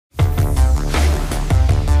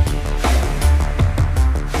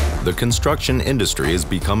The construction industry is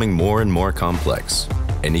becoming more and more complex.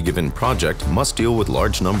 Any given project must deal with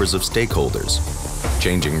large numbers of stakeholders,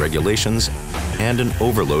 changing regulations, and an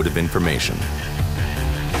overload of information.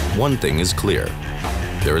 One thing is clear: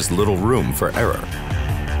 there is little room for error.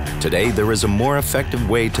 Today, there is a more effective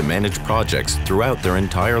way to manage projects throughout their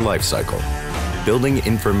entire life cycle: Building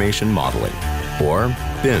Information Modeling, or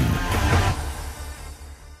BIM.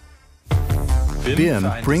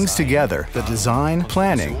 BIM brings together the design,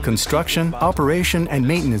 planning, construction, operation, and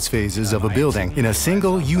maintenance phases of a building in a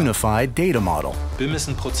single unified data model.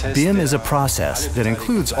 BIM is a process that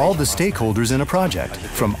includes all the stakeholders in a project,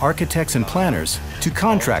 from architects and planners to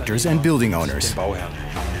contractors and building owners.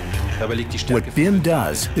 What BIM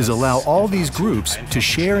does is allow all these groups to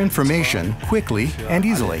share information quickly and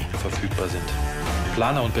easily.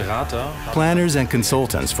 Planners and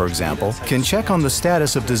consultants, for example, can check on the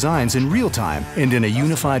status of designs in real time and in a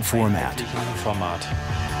unified format.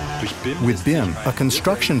 With BIM, a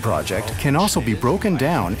construction project can also be broken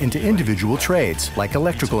down into individual trades, like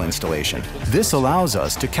electrical installation. This allows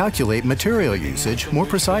us to calculate material usage more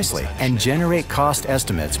precisely and generate cost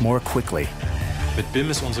estimates more quickly.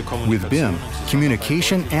 With BIM,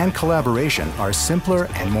 communication and collaboration are simpler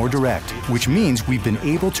and more direct, which means we've been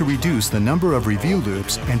able to reduce the number of review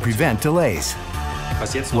loops and prevent delays.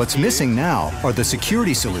 What's missing now are the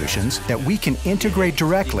security solutions that we can integrate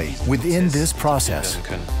directly within this process.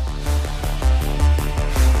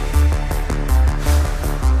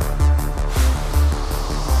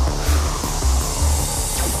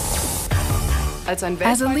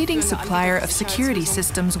 As a leading supplier of security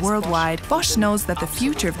systems worldwide, Bosch knows that the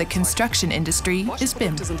future of the construction industry is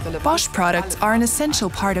BIM. Bosch products are an essential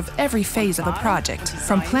part of every phase of a project,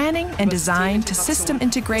 from planning and design to system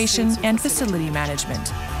integration and facility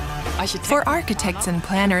management. For architects and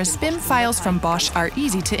planners, BIM files from Bosch are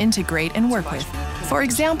easy to integrate and work with. For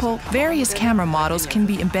example, various camera models can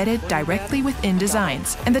be embedded directly within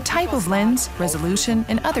designs, and the type of lens, resolution,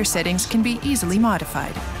 and other settings can be easily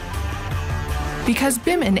modified. Because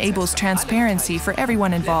BIM enables transparency for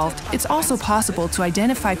everyone involved, it's also possible to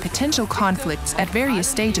identify potential conflicts at various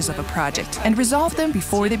stages of a project and resolve them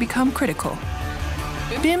before they become critical.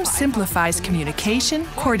 BIM simplifies communication,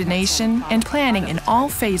 coordination, and planning in all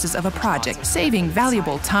phases of a project, saving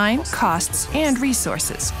valuable time, costs, and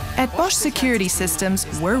resources. At Bosch Security Systems,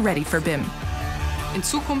 we're ready for BIM.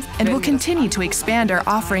 And we'll continue to expand our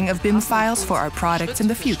offering of BIM files for our products in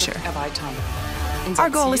the future. Our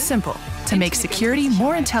goal is simple: to make security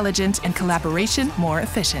more intelligent and collaboration more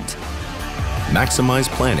efficient. Maximize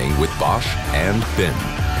planning with Bosch and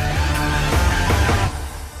BIM.